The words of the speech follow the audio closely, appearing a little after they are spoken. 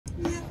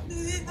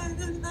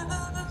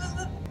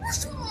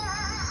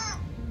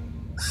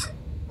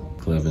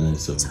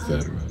Cleverness of a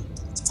veteran.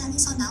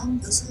 짠에서 나온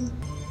묘수.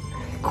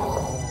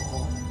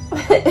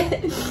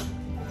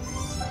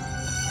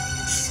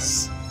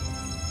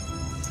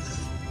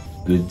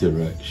 Good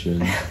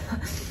direction.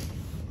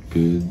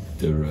 Good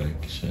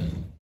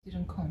direction.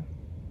 Didn't come,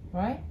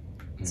 right?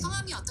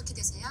 성함이 어떻게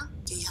되세요?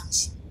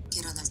 계향심.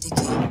 계란할 때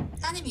계.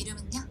 따님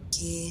이름은요?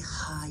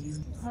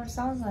 계하윤. Her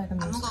sounds like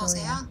an 안무가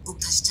Australian. 오세요? 꼭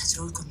다시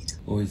찾으러 올 겁니다.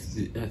 Oh,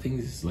 I think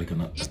this is like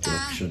an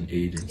adoption 근데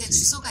agency.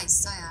 주소가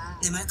있어야.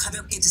 내 말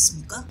가볍게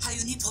듣습니까?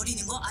 하윤이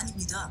버리는 거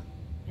아닙니다.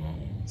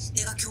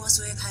 내가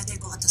교화소에 가야 될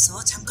것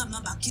같아서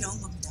잠깐만 맡기러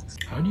온 겁니다.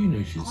 How do you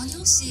know she's 어머니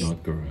혹시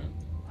not Korean?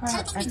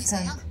 Her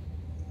탈북민이세요? accent.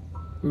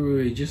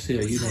 Wait, just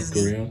say you're not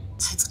Korean?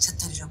 탈북자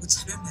딸이라고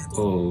차별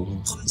말고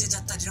Oh,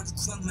 범죄자 딸이라고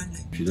구박 말래.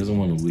 she doesn't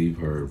want to leave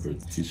her, but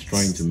she's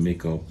trying to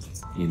make up,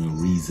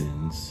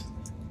 reasons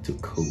to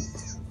cope.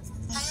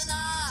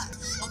 하윤아,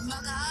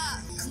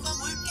 엄마가 금방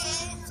올게.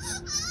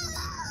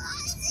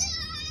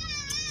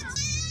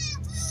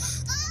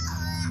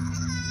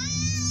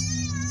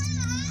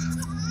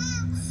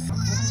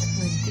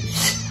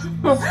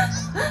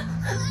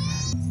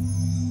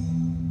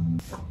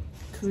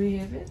 Do we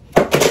have it?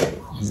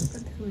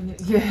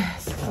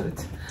 Yes, good.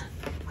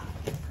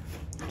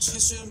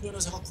 최수연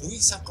변호사가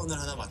공익 사건을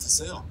하나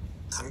맡았어요.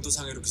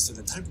 강도상해로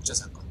기소된 탈북자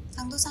사건.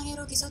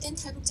 강도상해로 기소된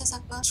탈북자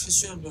사건.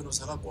 최수연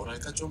변호사가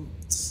뭐랄까 좀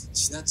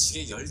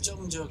지나치게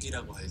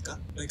열정적이라고 할까?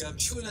 그러니까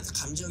피고인한테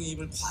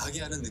감정이입을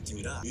과하게 하는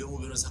느낌이라 유영호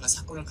변호사가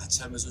사건을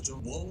같이 하면서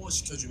좀 워워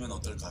시켜주면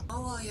어떨까?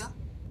 워워요?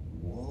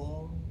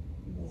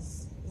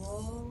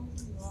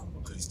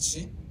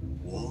 그렇지?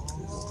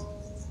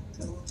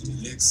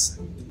 릴렉스.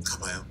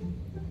 가봐요.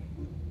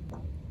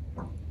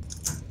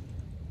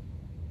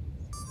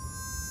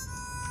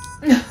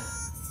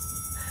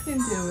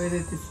 India, where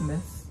did this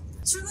mess?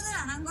 출근을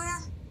안 한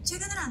거야?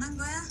 퇴근을 안 한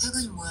거야?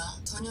 퇴근이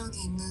뭐야? 저녁에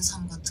있는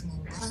삶 같은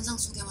건가? 환상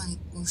속에만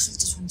있고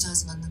실제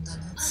존재하진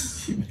않는다니.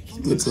 She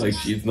looks like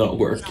she's not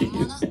working.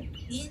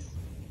 일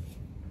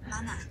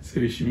많아.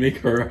 So she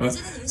make her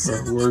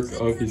work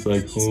office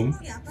like home.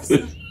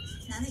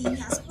 나는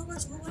이미 아스퍼거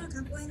증후군을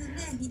갖고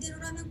있는데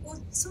이대로라면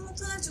곧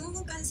손목터널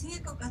증후군까지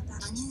생길 것 같다.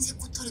 난 흰색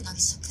코털이 나기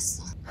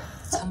시작했어.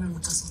 잠을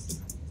못 자서.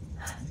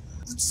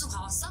 구치소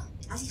가봤어?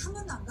 아직 한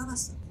번도 안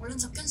가봤어. 얼른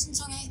접견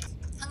신청해.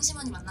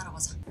 항심원이 만나러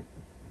가자.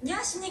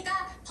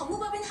 안녕하십니까.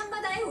 법무법인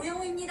한바다의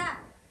우영우입니다.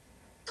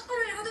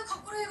 똑바로 읽어도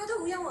거꾸로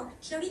읽어도 우영우.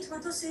 기러기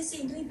토마토 스위스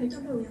인도인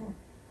별똥별 우영우.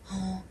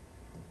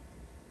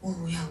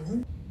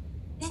 우영우?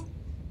 네?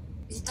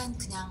 일단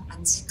그냥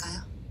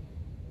앉을까요?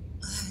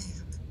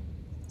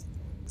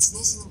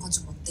 지내시는 건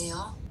좀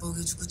어때요?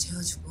 먹여주고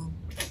재워주고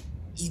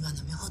일만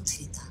하면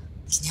호텔이다.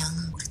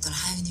 그냥 우리 딸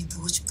하윤이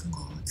보고 싶은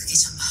거 그게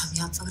좀 마음이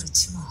아파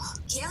그렇지 뭐.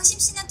 계양심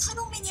씨는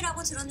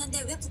탈북민이라고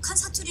들었는데 왜 북한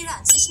사투리를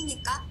안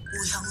쓰십니까?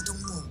 오향우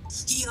동무.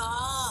 이야,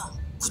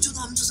 구조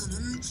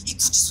남조선은 이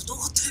구치소도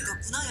호텔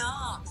같구나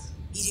야.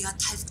 이리가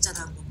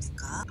탈북자다는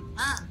겁니까?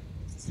 아,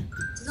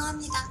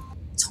 죄송합니다.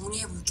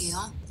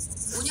 정리해볼게요.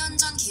 5년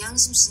전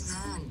계양심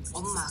씨는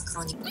엄마,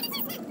 그러니까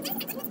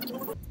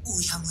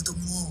오향우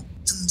동무.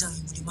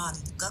 등장인물이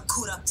많으니까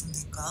골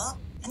아픕니까?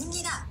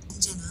 아닙니다.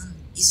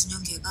 문제는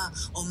이순영 걔가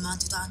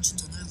엄마한테도 안 준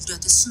돈을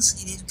우리한테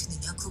순순히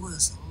내놓겠느냐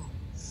그거여서.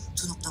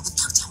 돈 없다고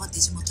탁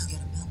잡아떼지 못하게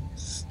하려면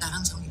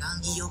나랑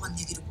정이랑 이 여관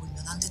내기를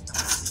보이면 안 됐다고.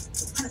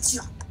 하나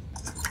치워.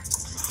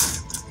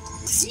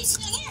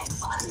 이순영이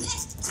뭐하는데?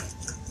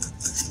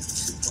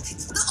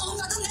 나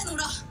엄마도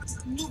내놓으라.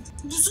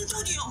 무슨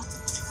돈이요?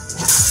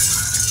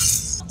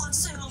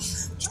 봐주세요.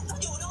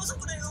 형편이 어려워서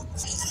그래요.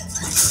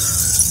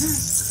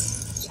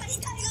 야, 이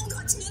다리간 것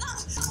같으면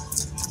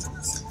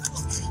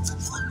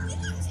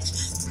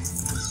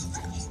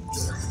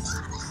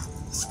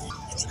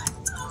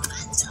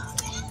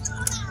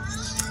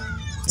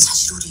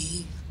사실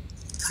우리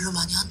별로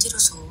많이 안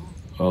때려서.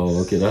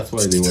 Oh, okay, that's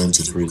why they went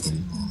to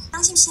prison.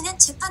 계양심 씨는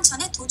재판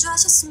전에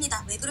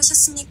도주하셨습니다. 왜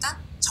그러셨습니까?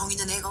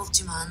 정이는 애가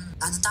없지만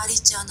나는 딸이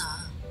있지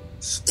않아.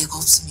 내가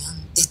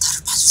없으면 내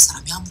딸을 봐줄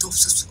사람이 아무도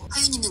없었어.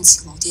 하윤이는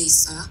지금 어디에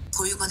있어요?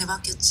 보육원에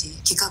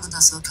맡겼지. 기가고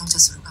나서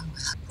경찰서로 간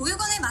거야.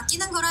 보육원에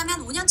맡기는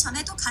거라면 5년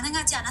전에도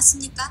가능하지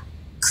않았습니까?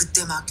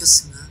 그때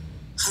맡겼으면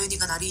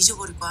하윤이가 나를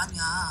잊어버릴 거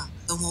아니야.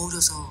 너무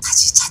어려서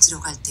다시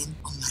찾으러 갈 땐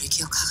엄마를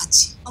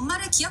기억하겠지.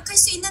 엄마를 기억할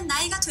수 있는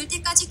나이가 될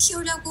때까지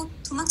키우려고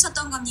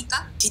도망쳤던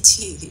겁니까?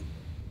 그치?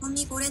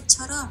 언니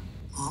고래처럼.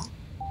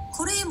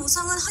 고래의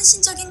모성은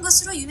헌신적인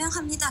것으로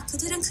유명합니다.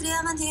 그들은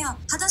그래야만 해요.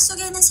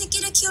 바닷속에 있는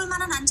새끼를 키울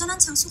만한 안전한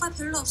장소가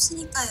별로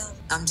없으니까요.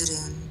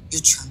 남들은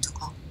유치원도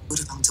가고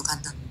우리 방도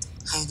간다는데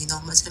하윤이는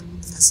엄마 잘못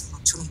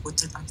만나서 종이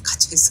호텔방에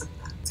갇혀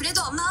있었다.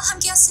 그래도 엄마와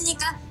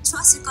함께였으니까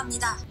좋았을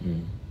겁니다.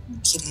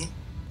 그래?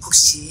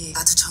 혹시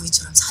나도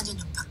정이처럼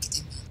 4년형 받게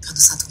되면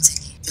변호사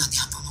동생이 면회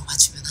한 번만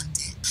와주면 안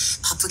돼?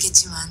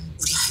 바쁘겠지만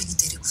우리 하윤이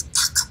데리고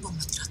딱 한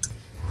번만이라도.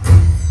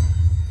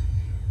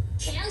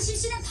 계양심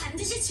씨는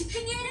반드시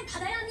집행유예를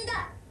받아야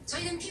합니다.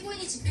 저희는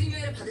피고인이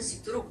집행유예를 받을 수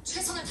있도록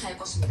최선을 다할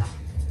것입니다.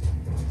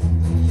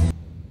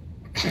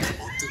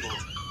 뜨거워.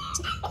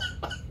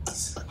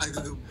 아니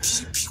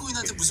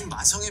피고인한테 무슨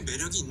마성의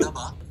매력이 있나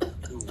봐.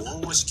 그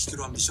워워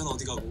시키기로 한 미션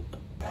어디 가고.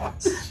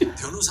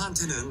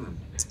 변호사한테는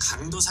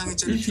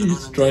강도상해죄를 She's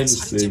변호하는 trying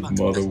to save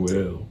살인죄만큼 mother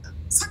well.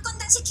 사건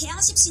당시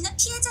계양십 씨는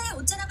피해자의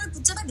옷자락을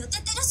붙잡아 몇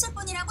대 때렸을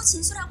뿐이라고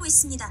진술하고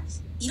있습니다.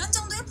 이런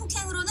정도의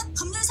폭행으로는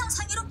법률상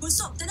상해로 볼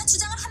수 없다는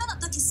주장을 하면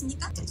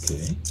어떻겠습니까?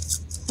 Okay.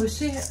 But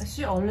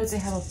she already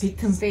have a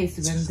beaten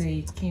face when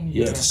they came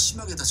Yeah. here.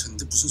 심하게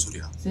다쳤는데 무슨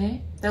소리야?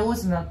 See? That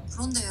was not.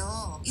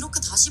 그런데요, 이렇게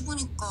다시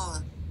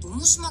보니까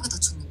너무 심하게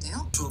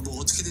다쳤는데요? 저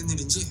뭐 어떻게 된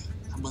일인지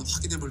한번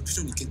확인해 볼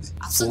필요는 있겠네.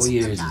 앞선 4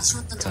 years 진단이 is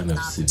아쉬웠던 kind of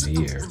점이나 붙였던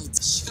severe. 부분이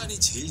있죠. 시간이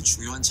제일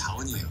중요한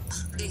자원이에요.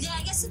 네,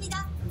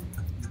 알겠습니다.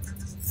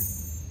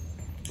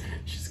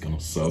 She's gonna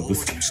sub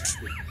this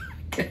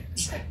guy.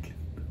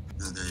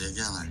 내가 얘기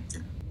하나 할게.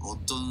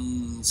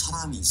 어떤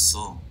사람이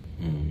있어.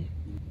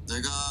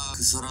 내가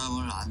그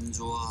사람을 안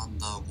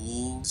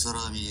좋아한다고 그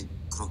사람이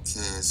그렇게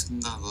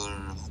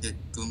생각을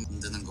하게끔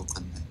만드는 것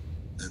같네.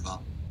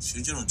 내가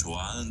실제로는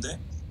좋아하는데?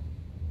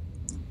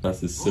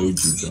 That's a soju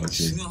그게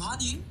talking.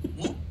 중요하니?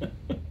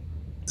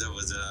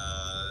 보자.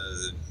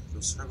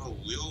 그럼 설마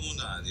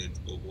우영우는 아닐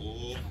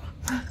거고.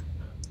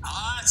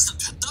 아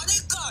진짜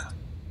됐다니까.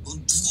 넌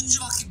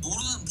누군지밖에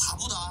모르는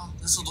바보다.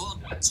 그래서 너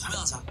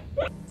자면하자.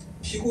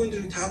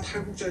 피고인들이 다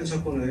탈북자인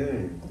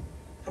사건에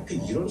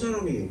하필 이런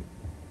사람이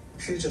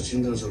피해자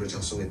진단서를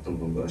작성했던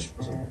건가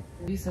싶어서.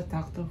 He's a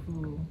doctor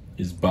who.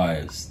 Is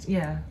biased.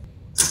 Yeah.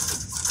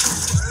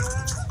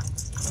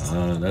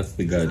 Ah, that's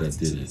the guy that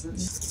did it.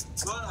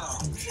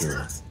 I'm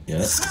sure.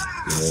 Yeah.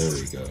 There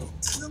we go.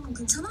 그럼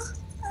괜찮아?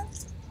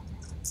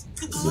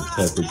 The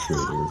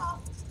perpetrator.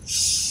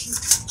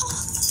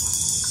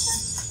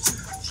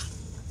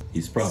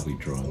 He's probably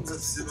drunk.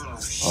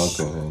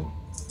 Alcohol.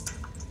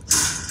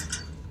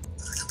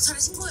 경찰에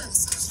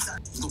신고해야겠어.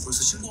 너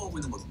벌써 신고하고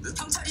있는 것 같은데?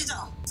 경찰이죠?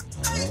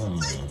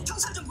 Ah,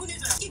 경찰 좀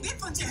보내줘요. 이게 몇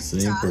번째야,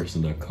 same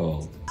person that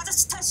called.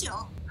 아저씨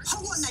탓이요.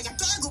 허구한 나이가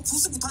깨고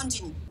부수고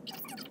던지니.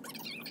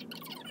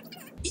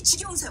 이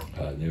지경세요.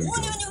 Ah, there we go.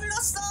 5년이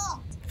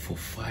흘렀어. For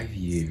 5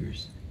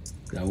 years,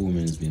 that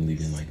woman's been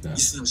living like that.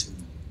 이순영 씨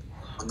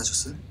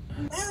만나셨어요?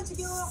 에휴,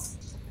 지겨워.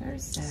 Very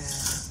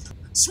sad.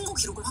 신고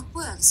기록을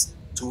확보해야겠어.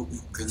 저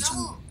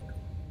괜찮아.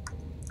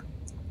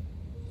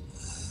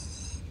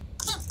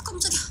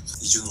 깜짝이야.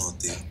 이준호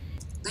어때요?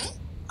 네?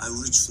 아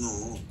우리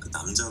준호 그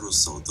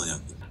남자로서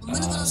어떠냐고.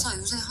 원민우 변호사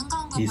요새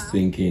한가한가 He's 봐요.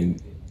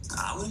 thinking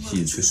아무리 봐도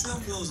She's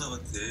최수영 변호사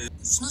같아.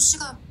 준호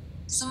씨가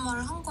무슨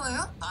말을 한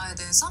거예요? 나에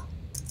대해서?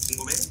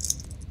 궁금해?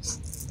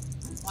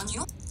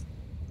 아니요.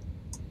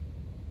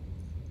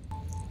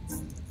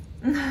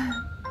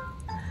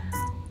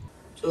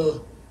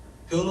 저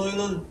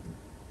변호인은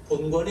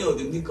본관이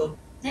어딥니까?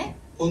 네?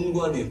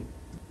 본관이.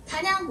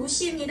 단양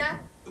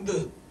모씨입니다.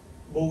 근데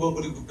뭐가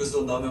그리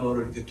급해서 남의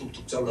말을 이렇게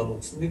툭툭 잘라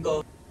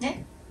먹습니까?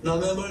 네?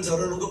 남의 말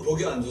잘하는 거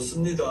보기 안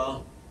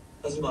좋습니다.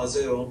 하지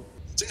마세요.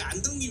 제가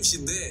안동김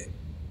씨인데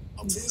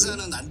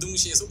풍사는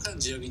안동시에 속한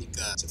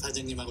지역이니까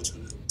재판장님하고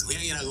저는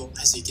동양이라고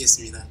할 수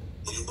있겠습니다.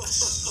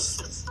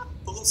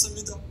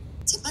 반갑습니다.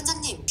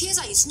 재판장님,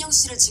 피해자 이순영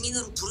씨를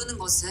증인으로 부르는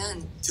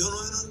것은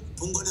변호인은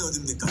본관이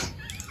어딥니까?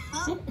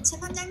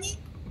 재판장님?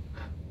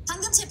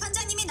 방금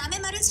재판장님이 남의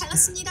말을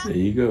잘랐습니다.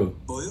 there you go.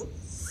 뭐요?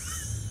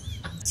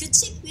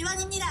 규칙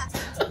위반입니다.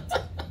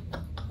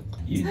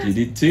 You did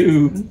it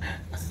too.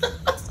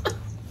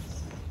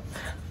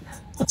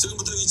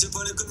 지금부터 이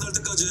재판이 끝날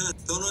때까지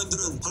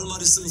변호인들은 할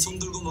말 있으면 손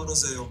들고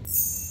말하세요.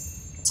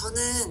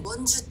 저는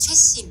원주 최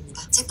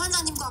씨입니다.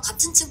 재판장님과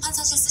같은 층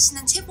판사실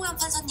쓰시는 최보현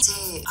판사님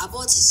제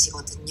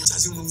아버지시거든요.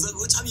 자식 농사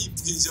그거 참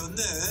이쁘게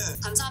지었네.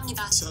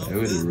 감사합니다. I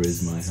would have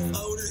raised my hand.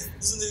 아 우리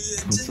무슨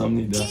얘기했지?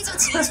 감사합니다. 피해자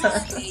증인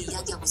소환에 대해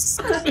이야기하고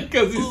있었습니다.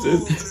 Because he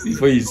says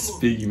before you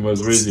speak, you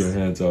must raise your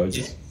hand. So I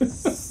just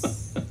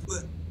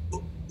왜?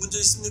 뭐 문제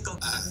있습니까?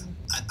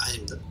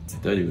 아닙니다. I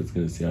thought he was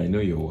gonna say, "I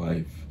know your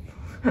wife.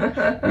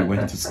 We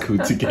went to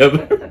school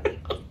together."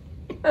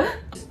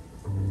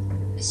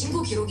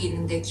 신고 기록이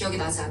있는데 기억이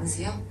나지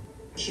않으세요?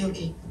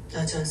 기억이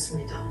나지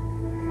않습니다.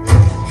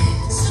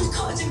 순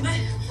거짓말.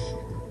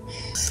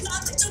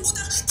 나한테 전부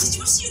다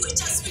뒤집어 씌우고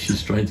있지 않습니까?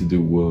 She's trying to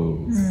do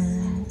whoa.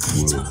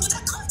 Whoa. 전부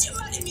다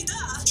거짓말입니다.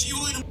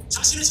 피고인은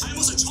자신의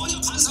잘못을 전혀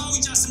반성하고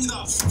있지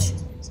않습니다.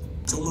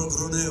 정말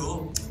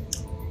그러네요.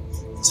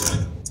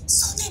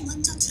 손을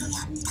먼저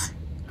들어야 합니다.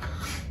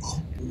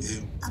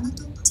 왜요?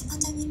 아마도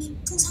재판장님이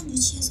풍선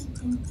유치해서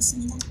그런 것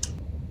같습니다.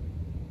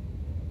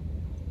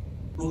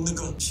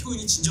 뭡니까?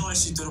 피고인이 진정할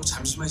수 있도록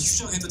잠시만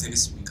휴정해도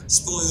되겠습니까?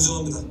 10분간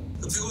유정합니다.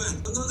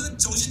 피고인, 너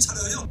정신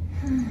차려요.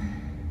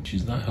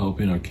 She's not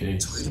helping our case.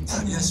 저희를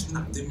방해하시면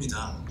안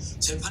됩니다.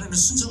 재판에는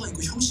순서가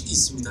있고 형식이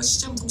있습니다.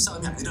 시장통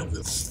싸움이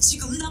아니라고요.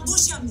 지금 나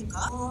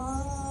무시합니까?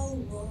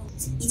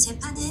 이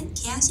재판은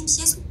계양심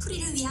씨의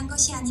속풀이를 위한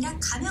것이 아니라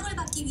감형을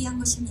받기 위한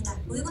것입니다.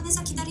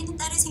 모의고에서 기다리는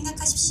딸을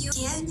생각하십시오.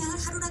 계야은 양을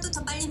하루라도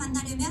더 빨리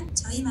만나려면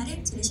저희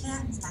말을 들으셔야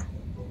합니다.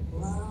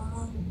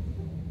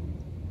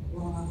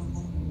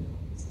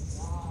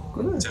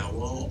 Good.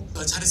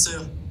 자,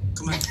 잘했어요.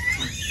 그만.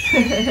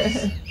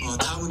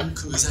 다음은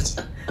그 의사지.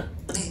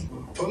 네.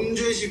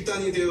 범죄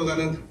집단이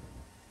되어가는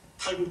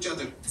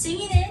탈북자들.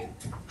 증인은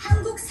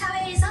한국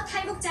사회에서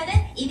탈북자는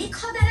이미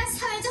커다란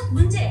사회적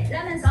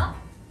문제라면서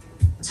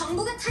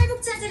정부가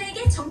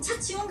탈북자들에게 정착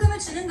지원금을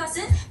주는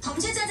것은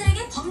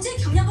범죄자들에게 범죄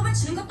경력금을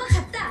주는 것과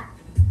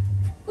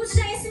같다고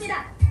주장했습니다.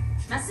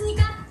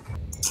 맞습니까?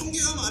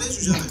 통계가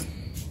말해주잖아요.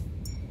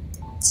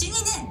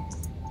 증인은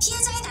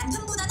피해자의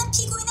남편보다는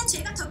피고인의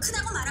죄가 더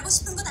크다고 말하고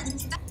싶은 것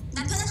아닙니까?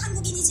 남편은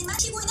한국인이지만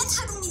피고인은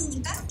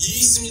탈북민이니까?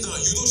 있습니다.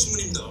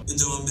 유도신문입니다.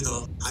 인정합니다.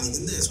 아니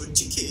근데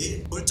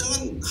솔직히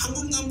멀쩡한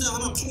한국 남자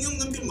하나 폭력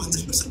남편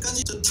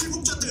만들면서까지 저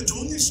탈북자들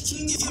좋은 일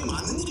시키는 게 이게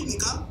많은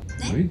일입니까?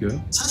 There you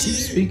go. 사실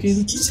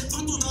Speaking. 이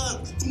재판도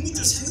다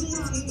국민들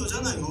세금으로 하는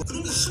거잖아요.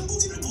 그러면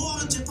한국인을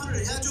보호하는 재판을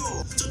해야죠.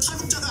 저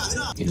탈북자가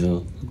아니라. You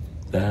know,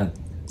 that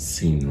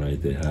scene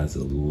right there has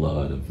a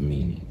lot of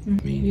meaning.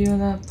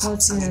 유나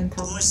퍼지는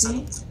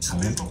덕지.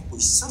 담배 먹고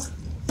있어?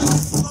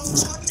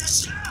 멍청한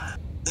자식아!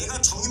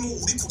 내가 정의모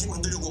우리 고기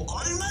만들려고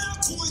얼마나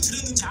공을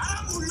들였는지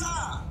알아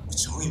몰라?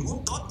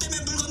 정의모? 너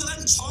때문에 물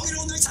건너간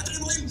정의로운 의사들의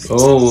모임.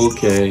 Oh,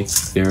 okay.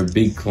 They're a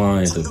big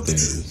client of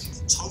theirs.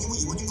 정의모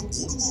임원인 거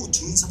모르고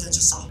증인사기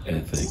하셨어?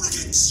 Ethics.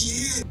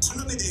 모르겠지.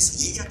 컬럼에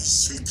대해서 얘기하기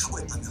싫다고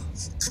했다며.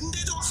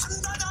 근데도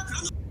한다나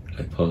그러면.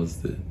 I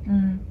paused it.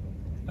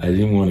 I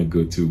didn't want to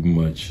go too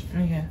much.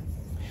 Okay.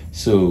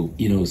 So,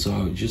 you know, so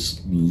I was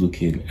just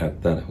looking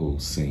at that whole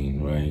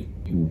scene, right?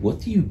 What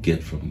do you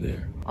get from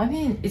there? I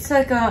mean, it's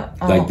like a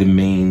Like the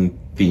main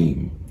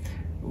theme.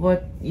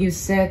 what you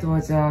said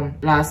was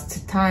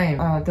last time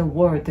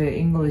the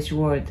English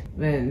word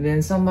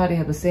when somebody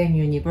have the same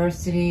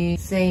university,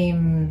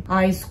 same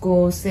high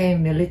school,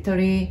 same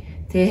military,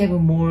 they have a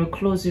more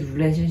close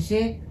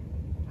relationship.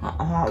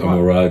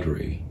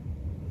 Camaraderie.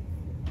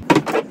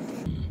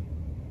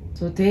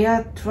 So they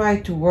are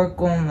trying to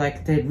work on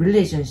like the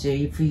relationship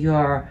if you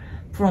are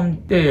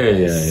from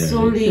Yeah.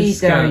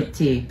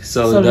 solidarity.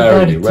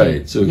 Solidarity,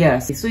 right. So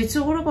Yes. So it's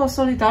all about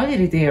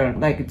solidarity there.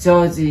 Like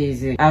judge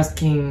is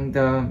asking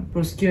the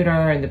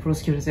prosecutor and the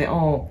prosecutor say,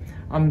 oh,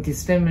 I'm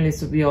this family,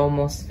 so we are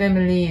almost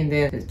family. And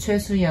then Choi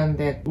Soo-yeon,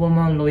 that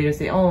woman lawyer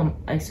say, oh,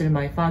 actually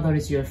my father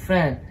is your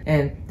friend.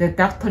 And the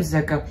doctor is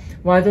like,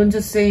 why don't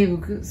you say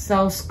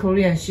South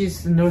Korean?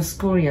 She's North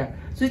Korean.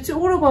 So it's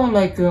all about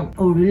like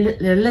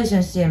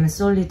relationship and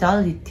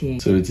solidarity.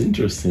 So it's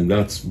interesting.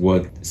 That's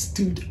what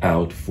stood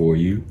out for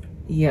you.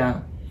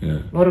 Yeah. Yeah.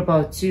 What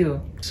about you?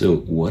 So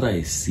what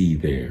I see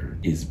there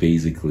is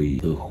basically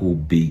the whole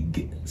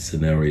big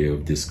scenario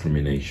of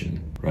discrimination,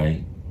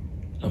 right?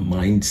 A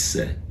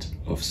mindset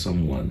of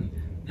someone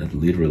that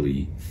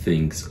literally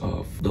thinks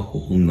of the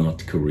whole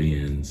North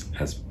Koreans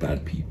as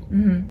bad people,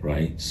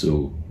 right?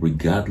 So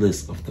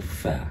regardless of the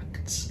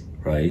facts,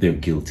 right, they're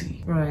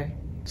guilty. Right.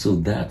 So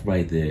that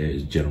right there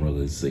is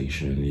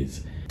generalization,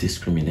 is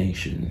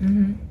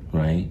discrimination,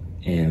 right?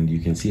 And you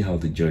can see how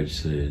the judge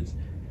says,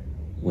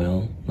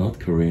 well, North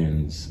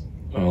Koreans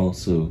are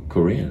also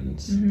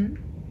Koreans,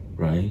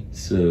 right?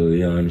 So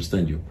yeah, I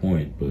understand your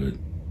point, but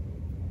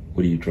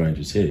what are you trying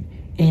to say?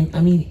 And I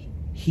mean,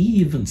 he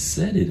even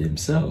said it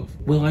himself.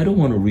 Well, I don't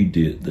want to read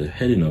the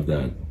heading of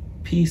that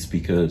piece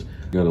because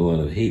got a lot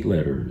of hate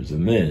letters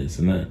and this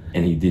and that,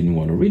 and he didn't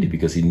want to read it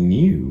because he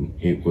knew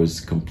it was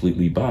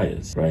completely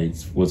biased, right?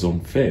 It was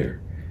unfair.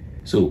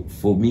 So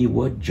for me,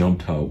 what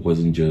jumped out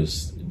wasn't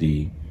just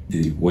the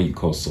what you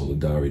call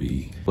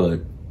solidarity,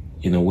 but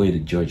in a way,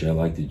 I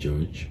like the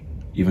judge,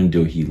 even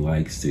though he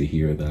likes to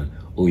hear that,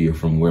 oh, you're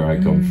from where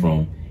I come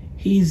from.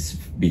 He's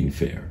being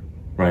fair,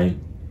 right?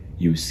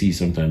 You see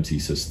sometimes he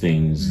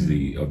sustains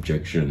the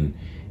objection,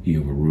 he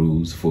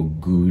overrules for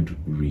good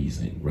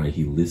reason, right?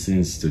 He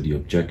listens to the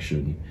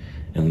objection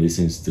and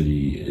listens to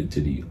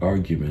the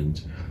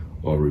argument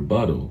or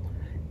rebuttal,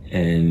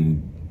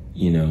 and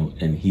you know,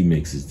 and he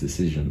makes his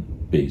decision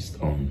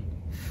based on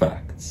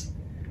facts,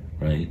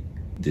 right?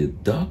 The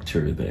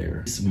doctor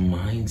there, his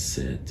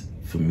mindset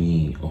for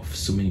me of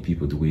so many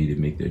people, the way they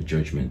make their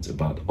judgments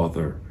about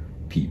other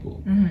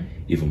people,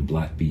 even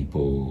black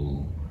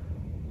people,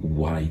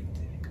 white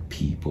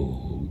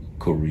people,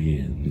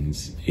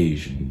 Koreans,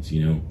 Asians,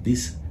 you know,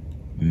 this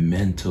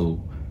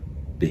mental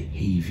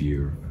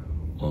behavior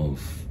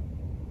of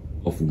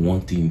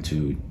wanting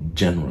to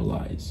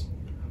generalize.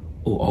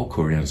 Oh, all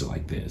Koreans are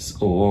like this,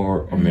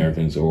 or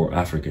Americans or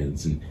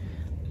Africans. And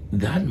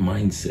that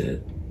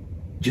mindset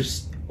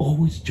just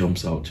always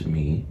jumps out to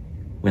me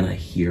when I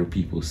hear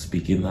people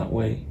speaking that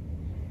way.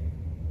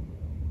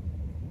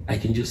 I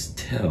can just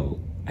tell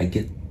I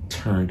get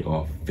turned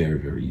off very,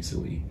 very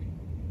easily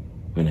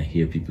when I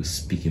hear people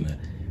speaking that.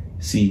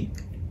 See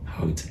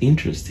how it's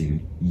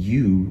interesting.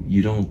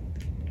 You don't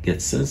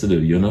get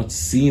sensitive. You're not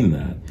seeing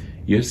that.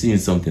 You're seeing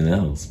something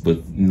else.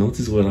 But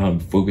notice what I'm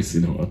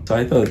focusing on. So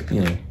I thought,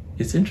 you know,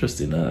 it's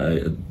interesting.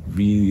 I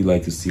really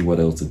like to see what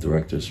else the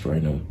director's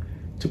trying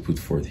to put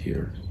forth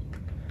here.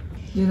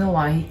 You know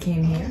why he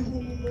came here?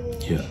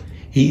 Yeah,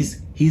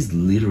 he's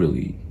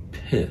literally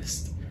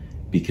pissed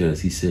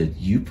because he said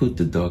you put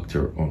the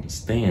doctor on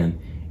stand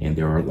and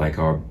they're like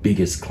our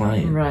biggest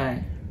client.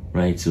 Right.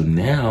 Right. So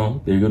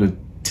now they're gonna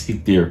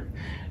take their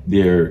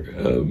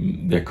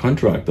their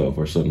contract off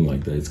or something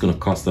like that. It's gonna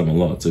cost them a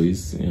lot. So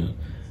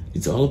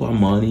it's all about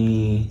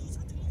money,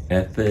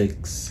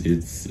 ethics.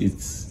 It's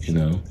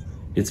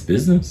it's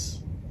business.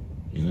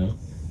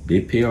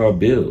 They pay our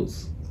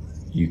bills.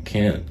 You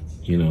can't,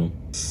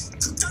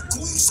 극단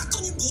공익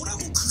사건이 뭐라고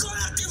그거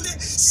하나 때문에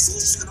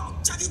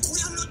수십억짜리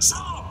고객을 놓쳐.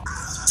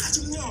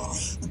 짜증나.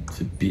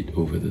 It's a bit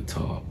over the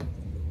top.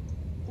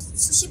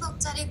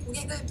 수십억짜리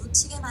고객을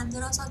놓치게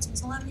만들어서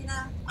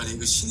죄송합니다. 아니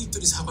이거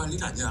신입들이 사과할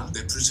일 아니야.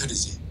 내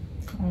불찰이지.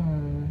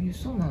 He's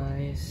so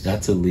nice.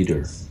 That's a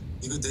leader.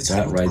 이거 내 That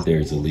잘못 right there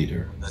is a 맞고,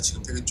 leader. 나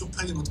지금 되게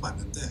쪽팔린 것도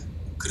맞는데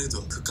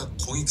그래도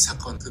그깟 공익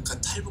사건, 그깟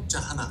탈북자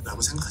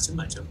하나라고 생각하지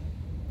말자고.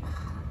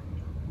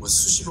 뭐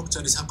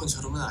수십억짜리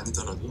사건처럼은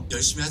아니더라도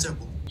열심히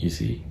하자고. You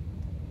see,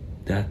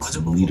 that's 맞아,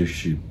 뭐.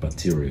 leadership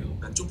material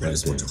난 right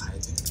쪽팔려서 there. 먼저 가야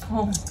돼.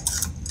 Oh,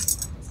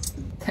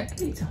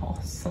 that is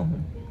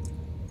awesome.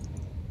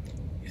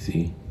 You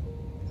see,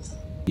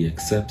 he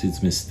accepts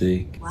his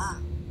mistake. 와,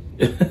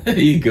 There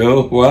you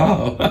go.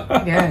 Wow.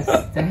 Yes,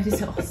 that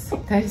is awesome.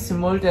 That is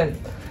more than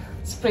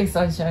spring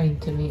sunshine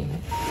to me.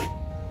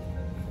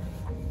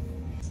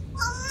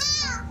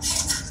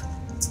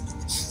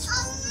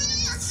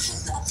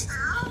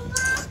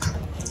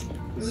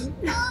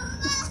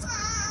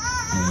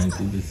 I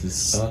think this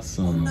is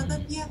awesome.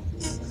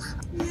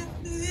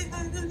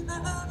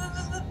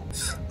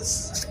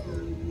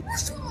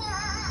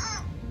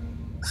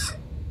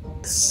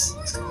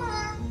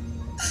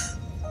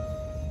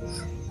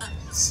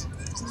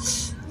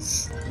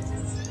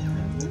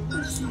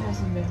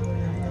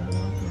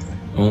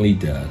 Only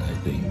dad, I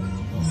think.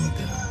 Only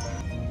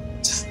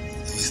dad. 자,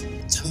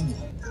 여기야. 차만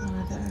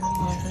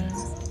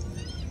먹어.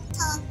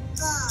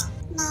 아빠,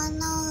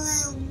 나는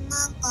왜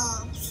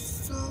엄마가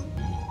없어?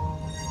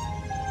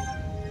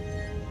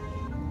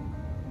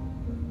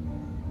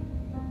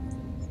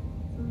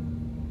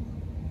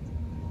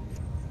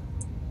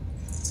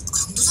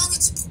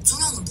 강도상해지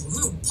법정형은 너무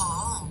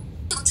높아.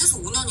 내가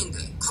최소 5년인데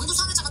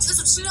강도상해자가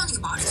최소 7년인 게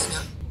말이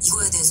되냐?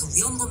 이거에 대해서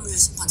위헌법률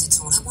심판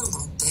제청을 해보는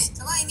건 어때?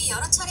 그거 이미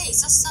여러 차례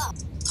있었어.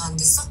 다 안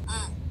됐어?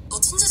 응. 너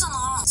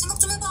천재잖아. 생각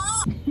좀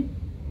해봐.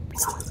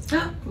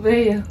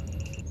 왜요?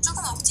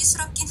 조금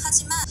억지스럽긴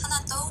하지만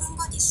하나 떠오른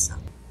건 있어.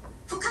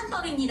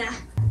 북한법입니다.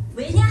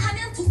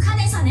 왜냐하면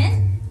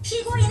북한에서는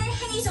피고인의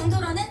행위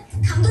정도로는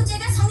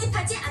강도죄가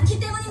성립하지 않기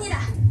때문입니다.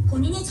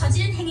 본인이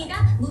저지른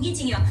행위가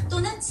무기징역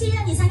또는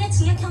 7년 이상의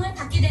징역형을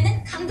받게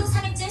되는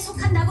강도상해죄에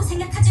속한다고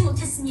생각하지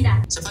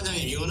못했습니다.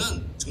 재판장의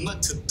이유는 정말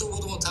듣도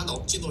보도 못한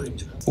억지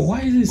논리입니다.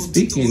 Why is he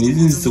speaking? Isn't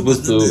he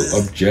supposed to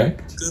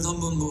object? 그래도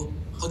한번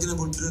확인해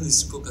볼 필요는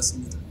있을 것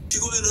같습니다.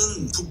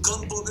 피고인은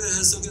북한법의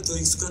해석에 더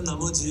익숙한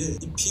나머지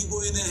이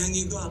피고인의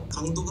행위가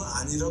강도가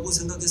아니라고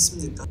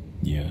생각했습니까?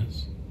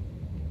 Yes.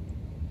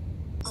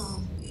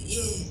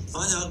 예.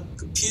 만약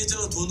그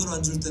피해자가 돈을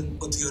안 줄 땐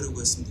어떻게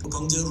하려고 했습니까?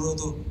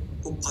 강제로라도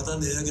꼭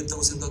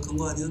받아내야겠다고 생각한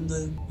거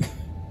아니었나요?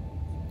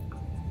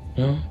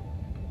 No.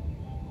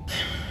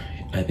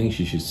 I think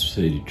she should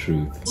say the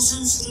truth.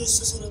 무슨 수를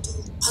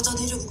써서라도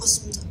받아내려고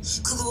갔습니다.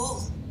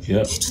 그거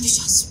Yep. 내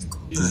돈이지 않습니까?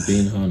 She's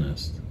being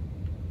honest.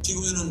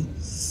 피고인은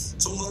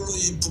정말로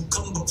이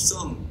북한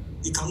법상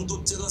이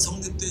강도죄가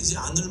성립되지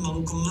않을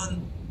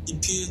만큼만 이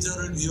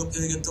피해자를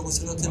위협해야겠다고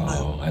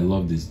생각했나요? Wow, I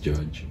love this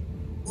judge.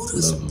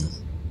 모르겠습니다.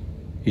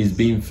 He's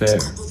being fair.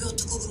 북한법이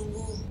어떻고 그런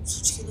거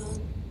솔직히 난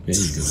There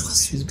you go.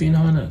 She's being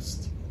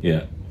honest.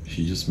 Yeah,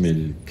 she just made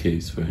a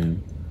case for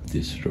him.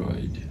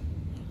 Destroyed.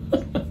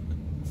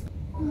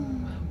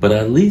 But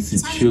at least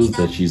it shows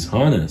that she's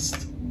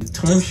honest. The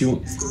time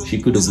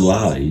she could have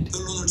lied,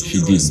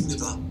 she didn't.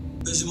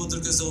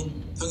 배심원들께서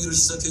평의를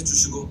시작해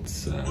주시고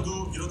Sad.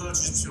 모두 일어나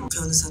주십시오.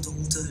 변호사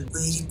동무들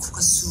왜 이리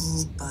코가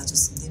쑥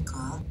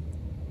빠졌습니까?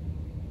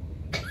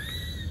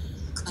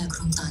 그 말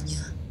그런 거 아니야.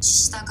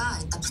 쉬시다가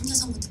이따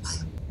판결선고때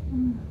봐요.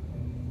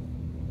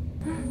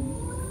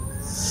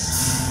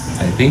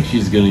 I think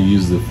she's gonna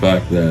use the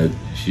fact that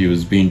she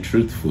was being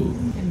truthful.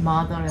 And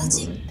mother and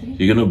brother.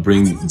 You're gonna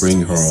bring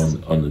her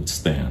on the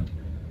stand.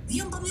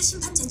 위헌법률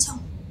심판 제청.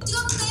 어디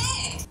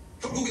가는데?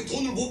 결국에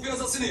돈을 못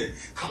빼앗았으니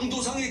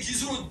강도상의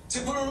기수로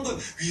재판하는 건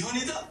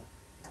위헌이다.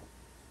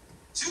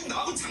 지금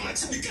나하고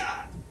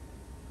장난칩니까?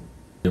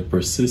 They're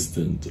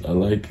persistent. I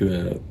like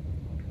that.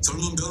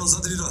 젊은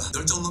변호사들이라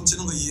열정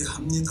넘치는 거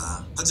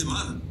이해합니다.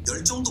 하지만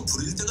열정도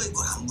부릴 때가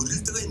있고 안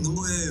부릴 때가 있는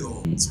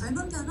거예요.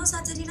 젊은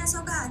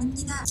변호사들이라서가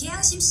아닙니다.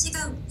 계양심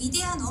씨가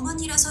위대한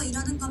어머니라서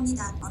이러는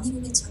겁니다.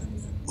 어미고개처럼요.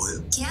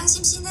 뭐요?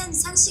 계양심 씨는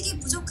상식이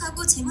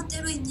부족하고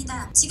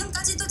제멋대로입니다.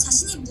 지금까지도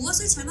자신이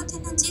무엇을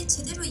잘못했는지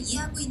제대로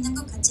이해하고 있는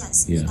것 같지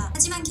않습니다.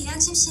 하지만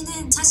계양심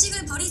씨는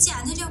자식을 버리지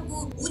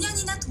않으려고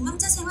 5년이나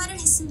도망자 생활을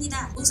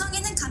했습니다.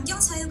 오성에는 감경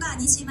사유가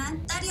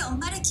아니지만 딸이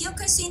엄마를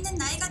기억할 수 있는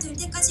나이가 될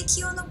때까지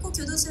키워놓고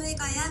교도소에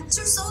가야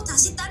출소 후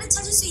다시 딸을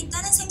찾을 수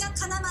있다는 생각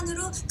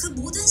하나만으로 그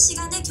모든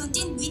시간을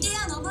견딘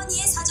위대한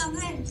어머니의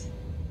사정을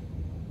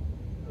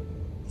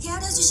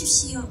헤아려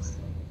주십시오.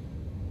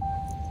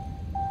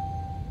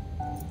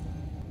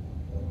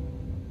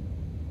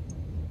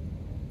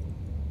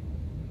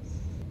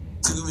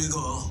 지금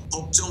이거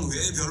법정 외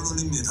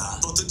변론입니다.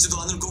 더 듣지도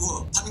않을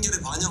거고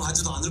판결에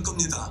반영하지도 않을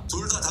겁니다.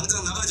 둘 다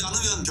당장 나가지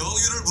않으면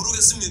경위를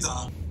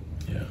부르겠습니다.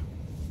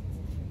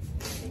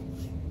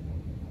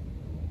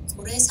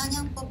 고래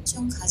사냥법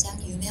중 가장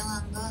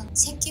유명한 건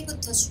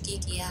새끼부터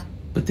죽이기야.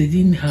 But they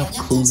didn't have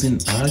closing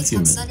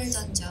arguments.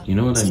 You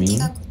know what I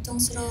mean?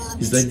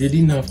 It's like they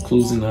didn't have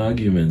closing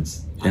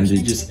arguments and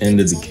they just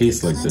ended the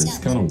case like that. It's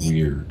kind of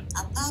weird.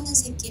 아파하는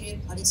새끼를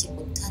버리지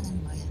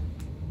못하는 거야.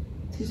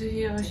 Did you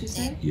hear what she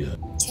said? Yeah.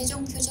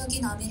 최종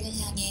표적인 어미를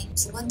향해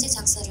두 번째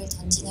작사를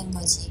던지는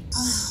거지.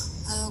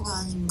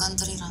 하여간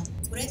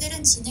인간들이란.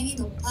 고래들은 지능이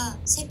높아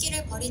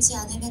새끼를 버리지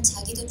않으면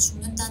자기도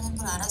죽는다는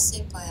걸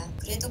알았을 거야.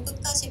 그래도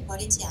끝까지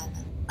버리지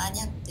않아.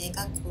 만약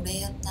내가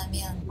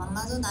고래였다면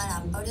엄마도 날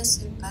안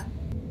버렸을까?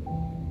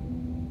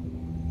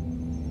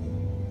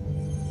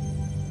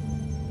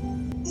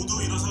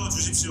 모두 일어서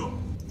주십시오.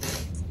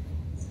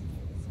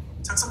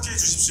 착석해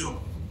주십시오.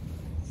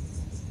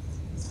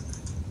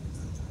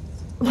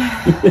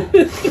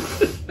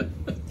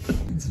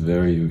 It's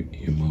very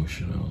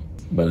emotional,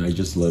 but I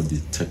just love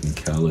the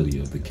technicality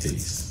of the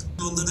case.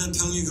 오늘의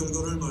평의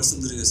결과를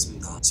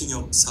말씀드리겠습니다.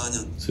 징역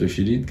 4년. So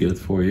she did get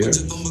 4 years.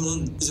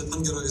 재판부는 이제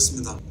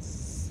판결하겠습니다.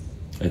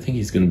 I think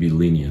he's going to be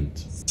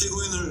lenient.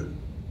 피고인을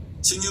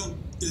징역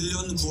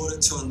 1년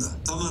 9월에 처한다.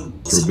 다만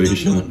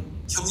Probation. 3년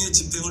형의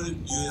집행을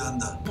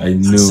유예한다. I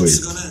knew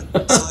it.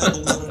 80시간의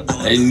사회봉사를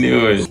명한다. I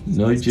knew it.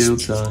 No jail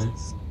time.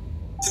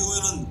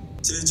 피고인은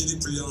재질이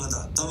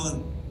불량하다.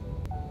 다만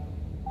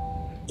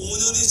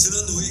 5년이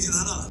지난 후이긴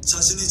하나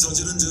자신이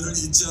저지른 죄를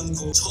잊지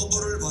않고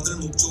처벌을 받을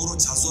목적으로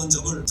자수한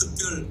점을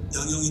특별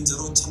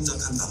양형인자로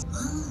참작한다.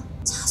 아,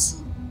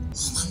 자수.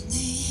 맞네.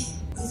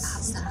 우리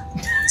바보다.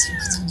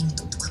 재판장님이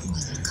똑똑한 거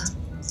아닐까?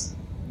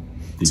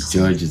 The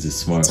judge is a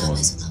smart one.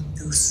 짠에서 나온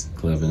묘수.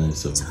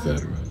 Cleverness of a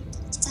veteran.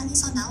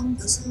 짠에서 나온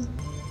묘수.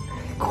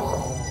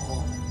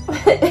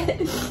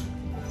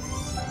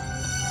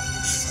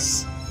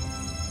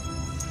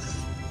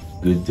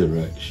 Good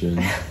direction.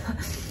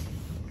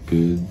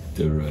 Good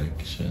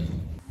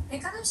direction.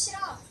 백화점 싫어.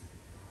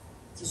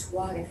 이제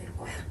좋아하게 될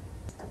거야.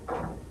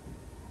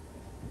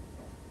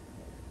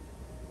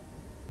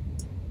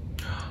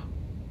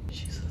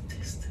 She's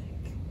autistic.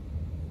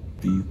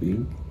 Do you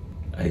think?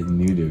 I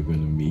knew they were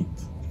gonna meet.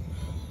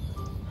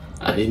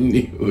 I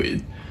knew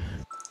it.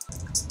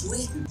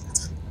 뭐해?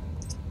 가자.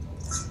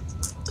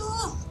 또.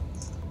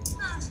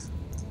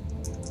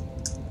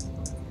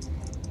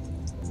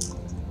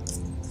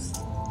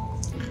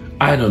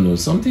 I don't know.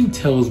 Something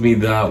tells me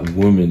that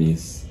woman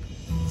is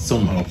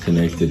somehow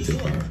connected to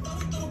her.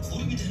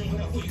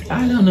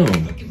 I don't know.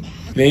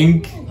 I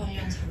think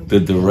the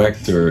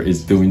director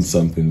is doing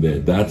something there.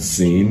 That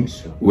scene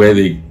where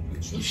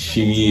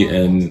she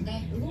and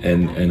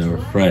her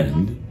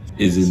friend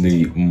is in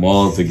the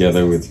mall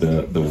together with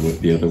the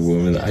other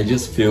woman. I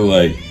just feel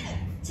like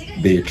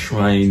they're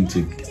trying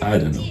to. I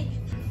don't know.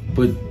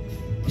 But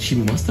she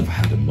must have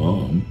had a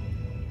mom,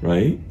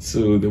 right?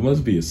 So there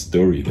must be a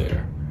story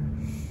there.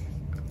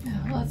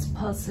 Let's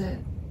pause it.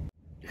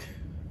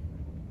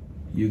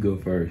 You go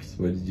first.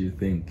 What did you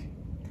think?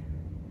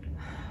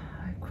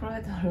 I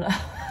cried a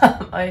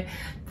lot. My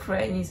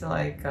brain is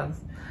like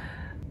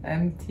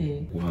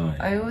empty. Why?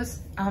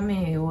 I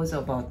mean, it was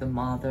about the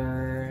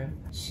mother.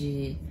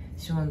 She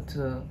wanted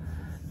to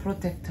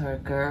protect her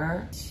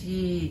girl.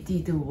 She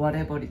did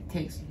whatever it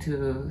takes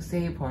to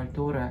save her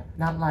daughter.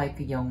 Not like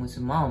Youngwoo's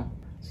mom.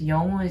 So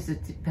Youngwoo is to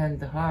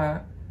defend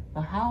her.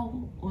 But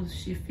how would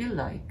she feel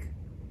like?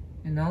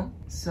 You know?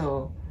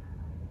 So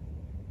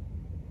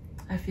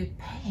I feel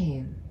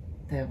pain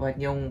that what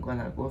Young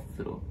gonna go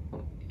through.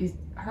 It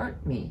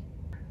hurt me.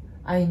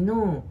 I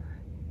know,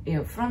 you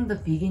know, from the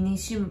beginning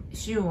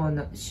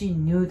she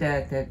knew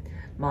that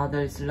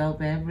mothers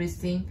love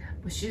everything,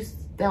 but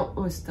that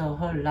was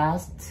her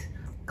last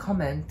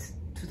comment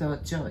to the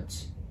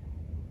judge.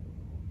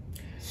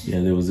 Yeah,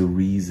 there was a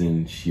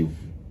reason she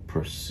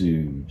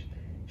pursued.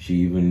 She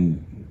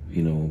even,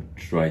 you know,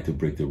 tried to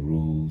break the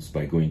rules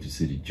by going to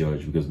see the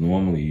judge, because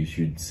normally you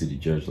should see the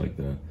judge like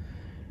that.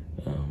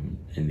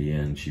 In the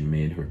end, she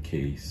made her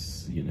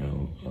case, you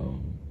know,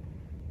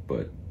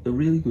 but a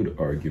really good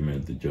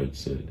argument, the judge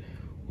said,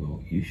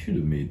 well, you should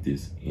have made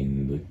this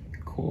in the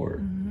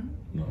court,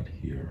 not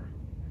here.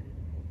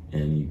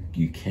 And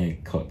you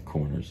can't cut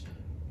corners.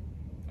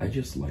 I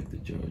just like the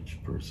judge,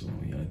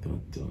 personally. I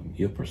thought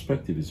your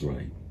perspective is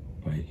right?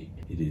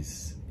 It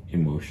is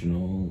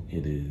emotional.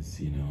 It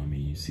is, you know, I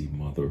mean, you see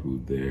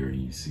motherhood there,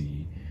 and you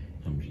see,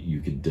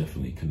 you could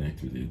definitely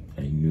connect with it.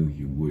 I knew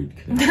you would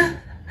connect with it.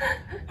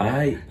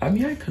 I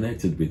mean, I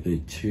connected with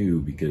it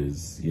too,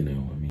 because, you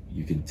know, I mean,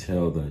 you can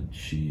tell that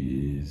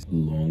she is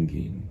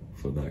longing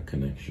for that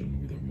connection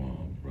with her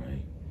mom,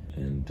 right?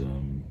 And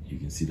you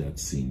can see that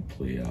scene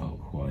play out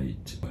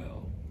quite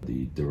well.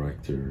 The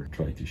director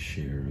tried to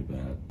share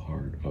that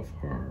part of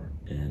her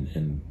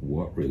and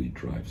what really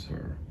drives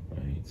her,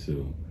 right?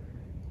 So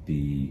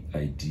the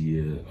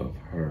idea of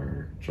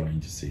her trying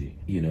to say,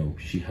 you know,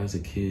 she has a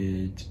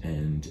kid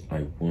and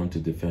I want to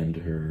defend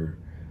her.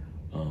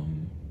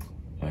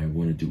 I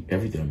want to do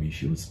everything. I mean,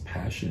 she was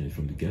passionate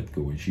from the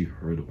get-go. When she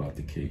heard about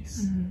the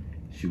case,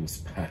 she was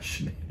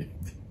passionate.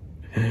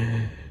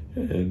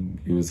 And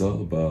it was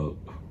all about,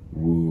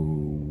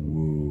 woo,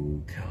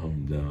 woo,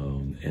 calm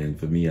down. And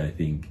for me, I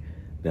think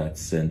that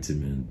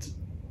sentiment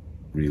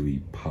really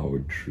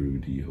powered through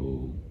the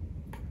whole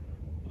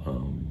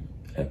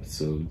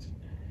episode.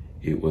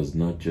 It was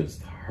not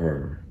just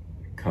her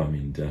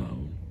calming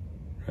down,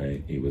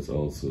 right? It was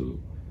also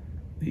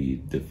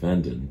the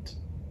defendant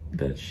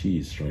that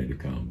she's trying to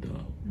calm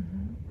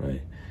down,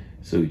 right?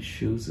 So it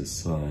shows a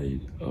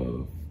side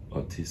of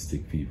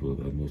autistic people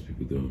that most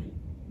people don't,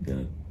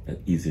 that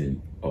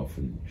isn't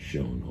often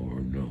shown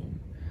or known.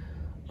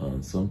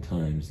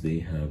 Sometimes they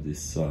have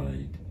this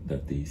side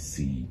that they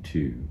see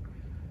too,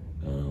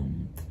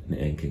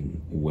 and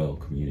can well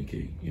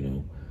communicate, you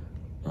know.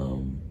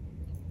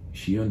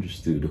 She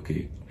understood,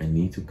 okay, I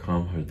need to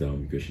calm her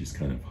down because she's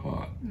kind of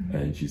hot,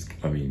 and she's,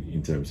 I mean,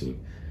 in terms of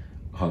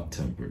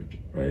hot-tempered,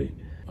 right?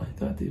 I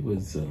thought it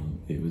was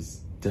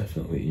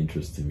definitely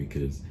interesting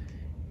because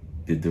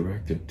the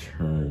director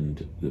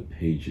turned the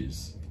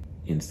pages,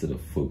 instead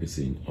of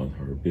focusing on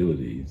her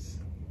abilities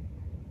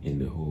in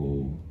the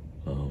whole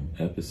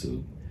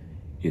episode,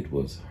 it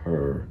was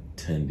her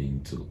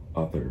tending to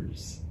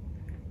others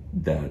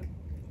that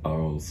are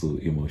also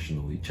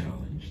emotionally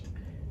challenged,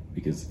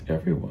 because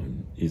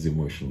everyone is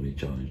emotionally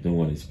challenged. No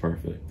one is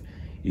perfect.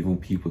 Even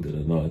people that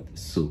are not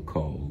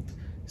so-called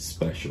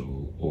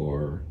special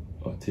or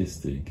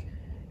autistic,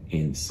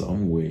 in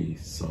some way,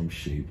 some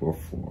shape or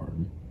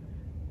form,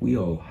 we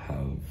all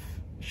have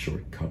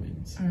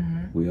shortcomings.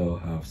 We all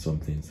have some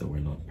things that we're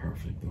not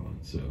perfect on.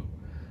 So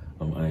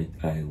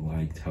I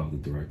liked how the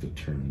director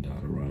turned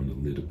that around a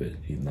little bit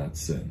in that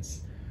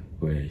sense,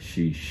 where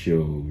she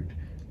showed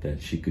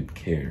that she could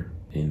care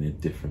in a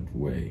different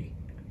way.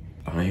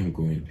 I am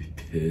going to be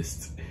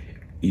pissed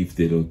if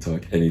they don't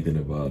talk anything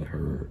about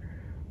her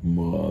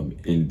mom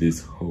in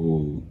this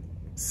whole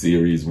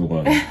series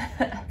 1,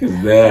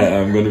 because then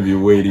I'm going to be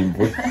waiting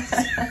for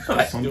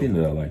something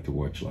that I like to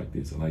watch like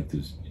this. I like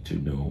to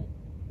know,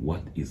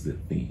 what is the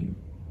theme?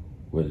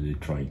 What are they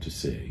trying to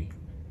say?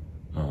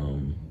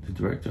 The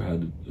director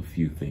had a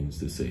few things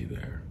to say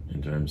there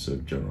in terms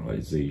of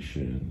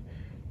generalization,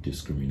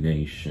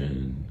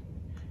 discrimination,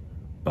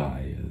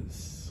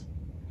 bias,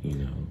 you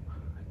know,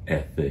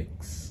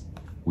 ethics.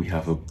 We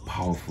have a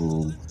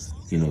powerful,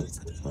 you know,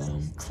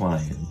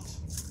 client.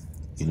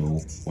 You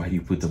know, why do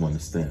you put them on the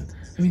stand?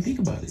 I mean, think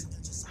about it.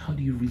 How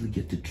do you really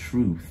get the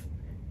truth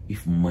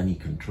if money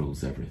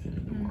controls everything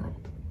in the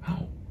world?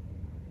 How?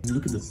 And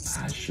look at the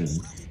passion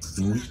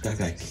in which that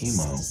guy came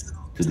out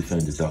to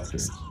defend the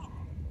doctors.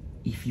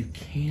 If you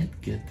can't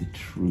get the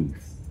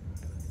truth,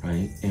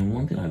 right? And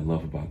one thing I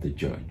love about the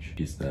judge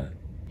is that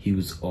he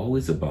was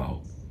always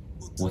about,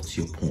 what's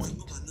your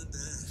point?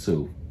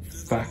 So,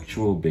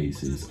 factual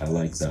basis, I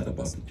like that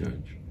about the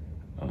judge.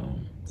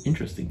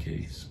 Interesting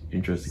case.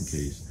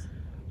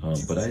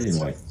 But I didn't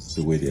like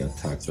the way they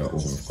attacked that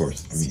woman. Of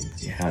course, I mean,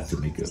 they had to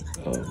make a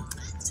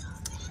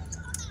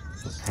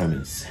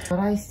premise. What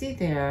I see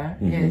there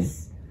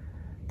is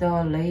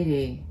the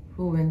lady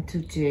who went to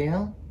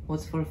jail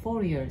was for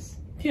 4 years.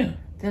 Yeah.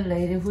 The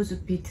lady who's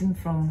beaten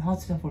from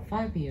husband for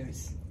 5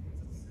 years.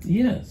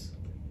 Yes.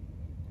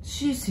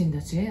 She's in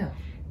the jail.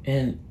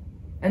 And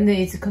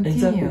it's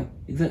continue.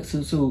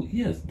 Exactly. So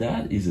yes,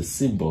 that is a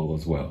symbol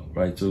as well,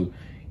 right? So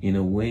in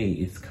a way,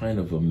 it's kind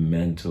of a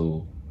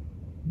mental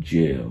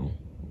jail.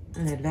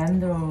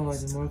 Landro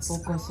was more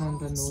focused on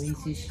the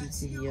noisy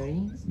she's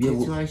hearing. Yeah,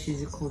 That's why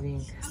she's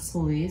calling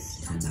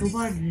police.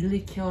 Nobody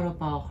really cared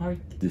about her.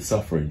 The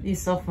suffering. The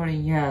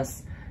suffering,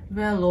 yes.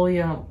 Well,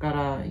 lawyer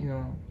gotta, you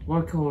know,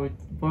 work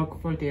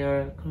for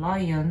their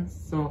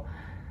clients. So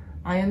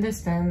I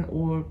understand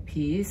all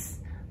piece,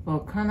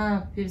 but kind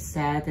of feel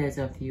sad as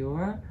a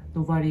viewer.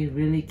 Nobody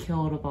really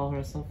cared about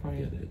her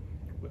suffering.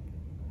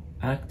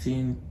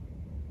 Acting,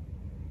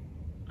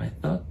 I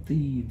thought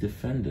the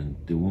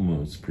defendant, the woman,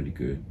 was pretty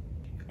good.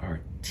 Our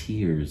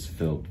tears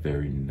felt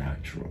very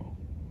natural,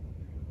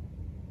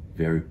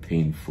 very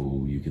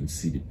painful. You can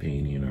see the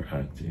pain in her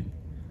acting.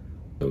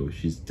 So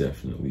she's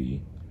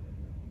definitely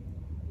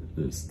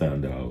the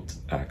standout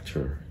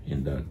actor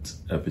in that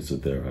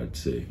episode there, I'd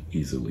say,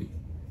 easily.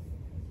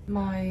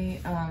 My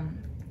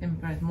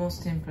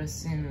most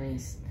impressive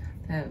is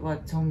that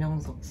what Jung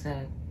Myung-suk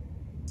said.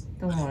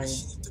 Don't worry,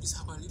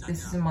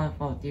 this is my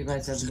fault, you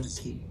guys are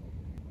lucky.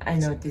 I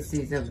know this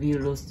is we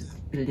lost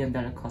 $1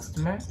 billion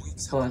customer,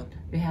 but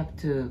we have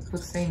to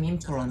put same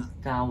influence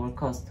to our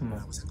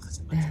customer.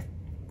 That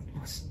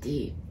was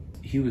deep.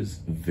 He was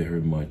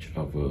very much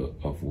of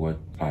what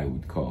I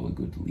would call a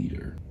good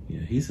leader. Yeah,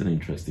 he's an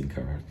interesting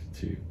character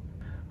too.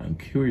 I'm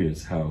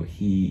curious how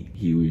he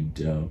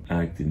would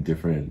act in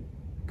different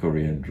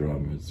Korean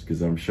dramas,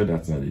 because I'm sure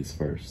that's not his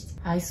first.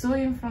 I saw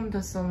him from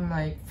some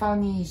like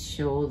funny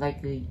show,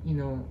 like you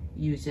know,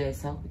 Yoo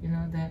Jae-suk, you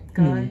know that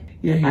guy.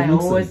 Yeah, he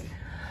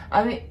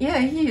I mean, yeah,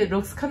 he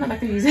looks kind of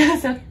like a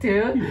Yujasak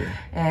too. Yeah.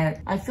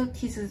 And I thought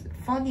he's a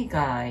funny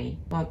guy.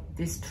 But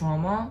this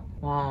drama,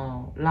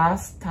 wow.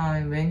 Last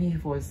time when he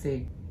was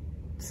like,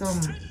 some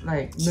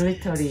like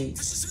military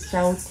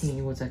shouting,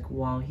 it was like,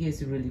 wow, he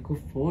has a really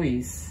good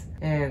voice.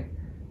 And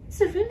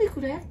he's a really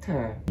good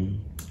actor.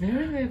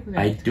 Very, very good actor.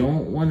 I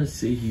don't want to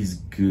say he's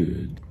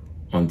good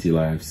until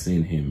I've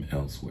seen him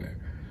elsewhere.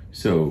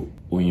 So,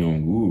 Won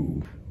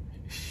Young-woo,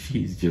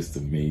 she's just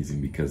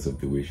amazing because of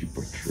the way she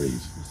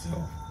portrays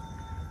herself,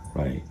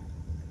 right?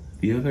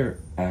 The other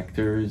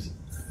actors,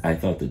 I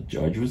thought the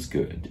judge was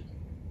good.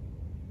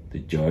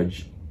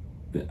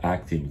 The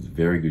acting was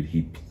very good.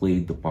 He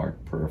played the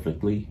part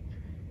perfectly.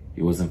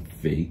 It wasn't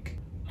fake.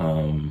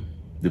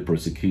 The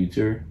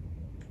prosecutor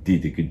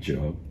did a good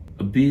job.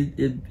 A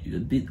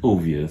bit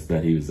obvious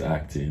that he was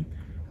acting.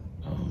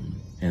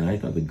 And I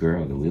thought the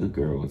little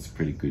girl was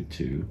pretty good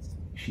too.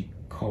 She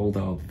called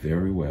out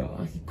very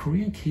well.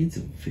 Korean kids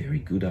are very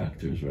good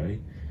actors,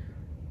 right?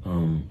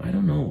 I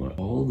don't know,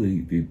 all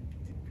the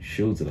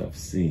shows that I've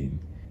seen,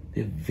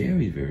 they're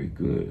very, very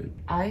good.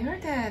 I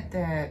heard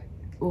that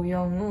Oh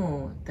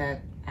Young-woo,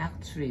 that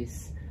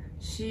actress,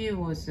 she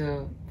was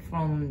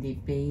from the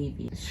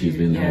baby. She's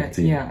been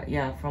acting.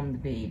 Yeah, from the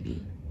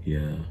baby.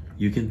 Yeah,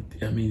 you can,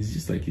 I mean, it's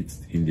just like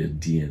it's in their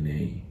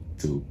DNA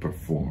to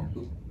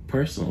perform.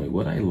 Personally,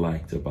 what I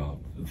liked about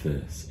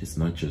this, it's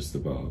not just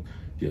about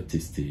the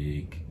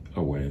autistic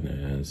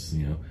awareness,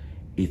 you know,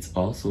 it's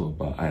also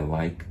about, I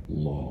like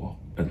law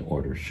and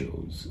order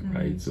shows,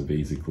 right? So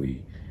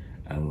basically,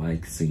 I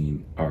like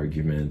seeing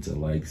arguments, I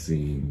like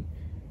seeing,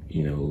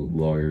 you know,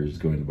 lawyers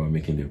going about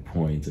making their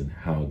points and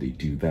how they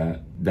do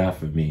that. That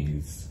for me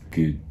is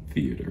good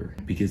theater.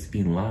 Because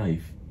in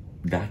life,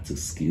 that's a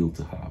skill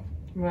to have.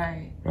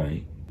 Right.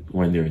 Right?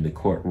 When they're in the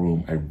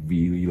courtroom, I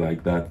really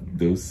like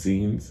those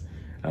scenes.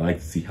 I like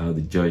to see how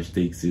the judge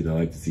takes it. I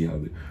like to see how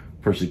the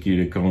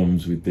prosecutor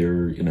comes with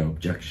their, you know,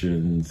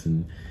 objections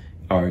and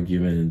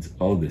arguments.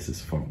 All this is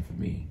fun for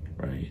me,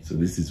 right? So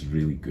this is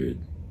really good.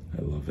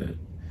 I love it.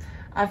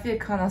 I feel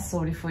kind of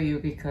sorry for you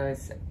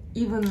because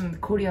even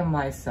Korean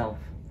myself,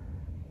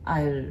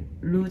 I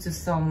lose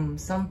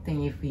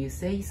something. If you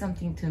say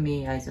something to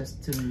me, I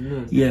just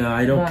lose. Yeah,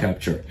 I don't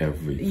capture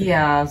everything.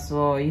 Yeah,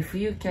 so if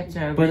you capture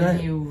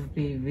everything, you would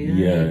be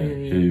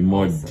really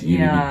more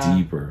awesome.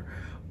 deeper.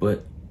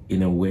 But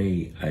in a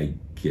way, I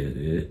get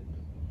it.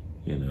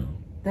 You know.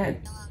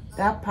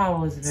 That part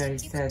was very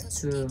sad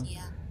too.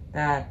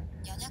 That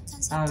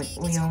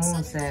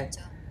Young-woo said,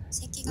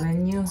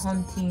 when you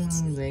hunting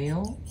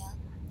whale,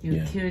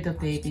 you kill the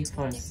baby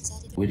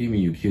first. What do you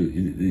mean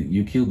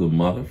you kill the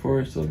mother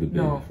first or the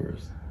baby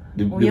first?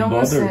 The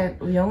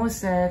Young-woo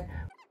said.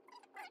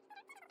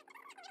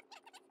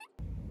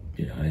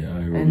 Yeah,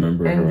 I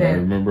remember her. I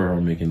remember her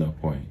making that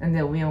point. And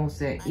then Young-woo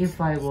said, if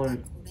I were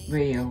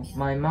whale,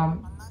 my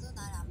mom.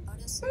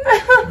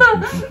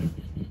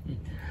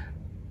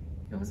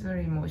 It was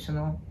very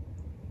emotional.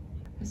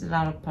 There's a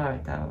lot of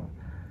part that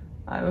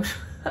I don't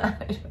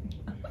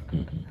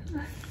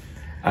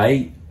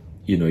know.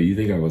 You know, you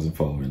think I wasn't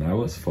following. I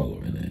was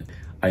following it.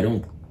 I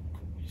don't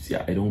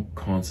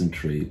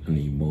concentrate on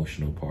the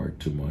emotional part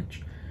too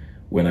much.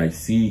 When I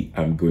see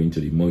I'm going to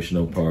the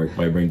emotional part,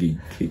 my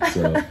brain kicks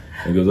up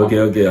and goes,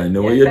 okay, I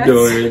know what you're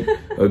doing.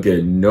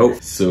 Okay,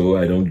 nope. So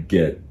I don't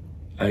get,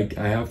 I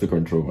have to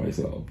control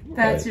myself.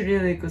 That's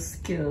really good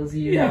skills,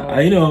 you know.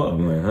 I know.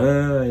 I'm like,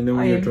 I know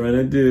what you're trying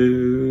to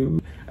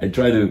do. I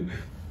try to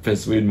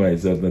persuade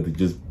myself not to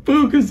just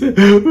focus it.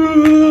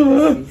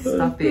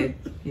 Stop it.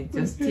 You're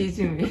just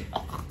teaching me.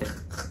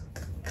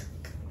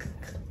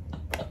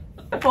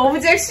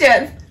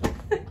 Objection.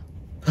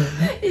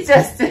 You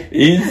just.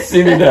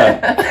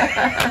 있습니다.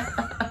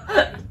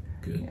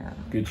 Good. Yeah.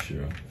 Good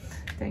show.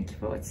 Thank you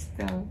for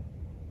watching.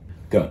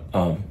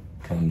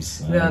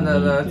 감사합니다.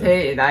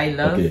 No. I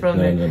learned from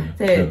it.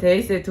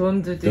 They say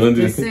don't do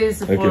this. This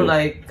is for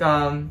like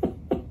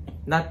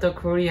not the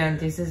Korean.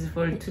 This is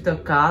for to the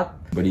God.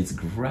 But it's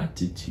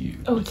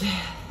gratitude. Okay.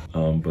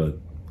 But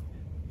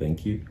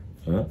thank you.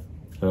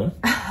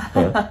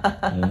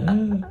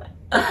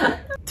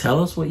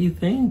 Tell us what you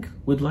think.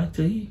 We'd like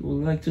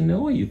to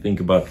know what you think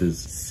about this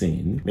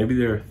scene. Maybe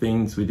there are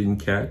things we didn't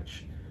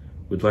catch.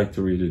 We'd like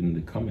to read it in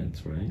the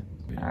comments, right?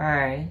 All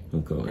right.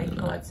 We'll go Thank you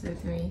for watching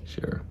with me.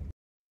 Sure.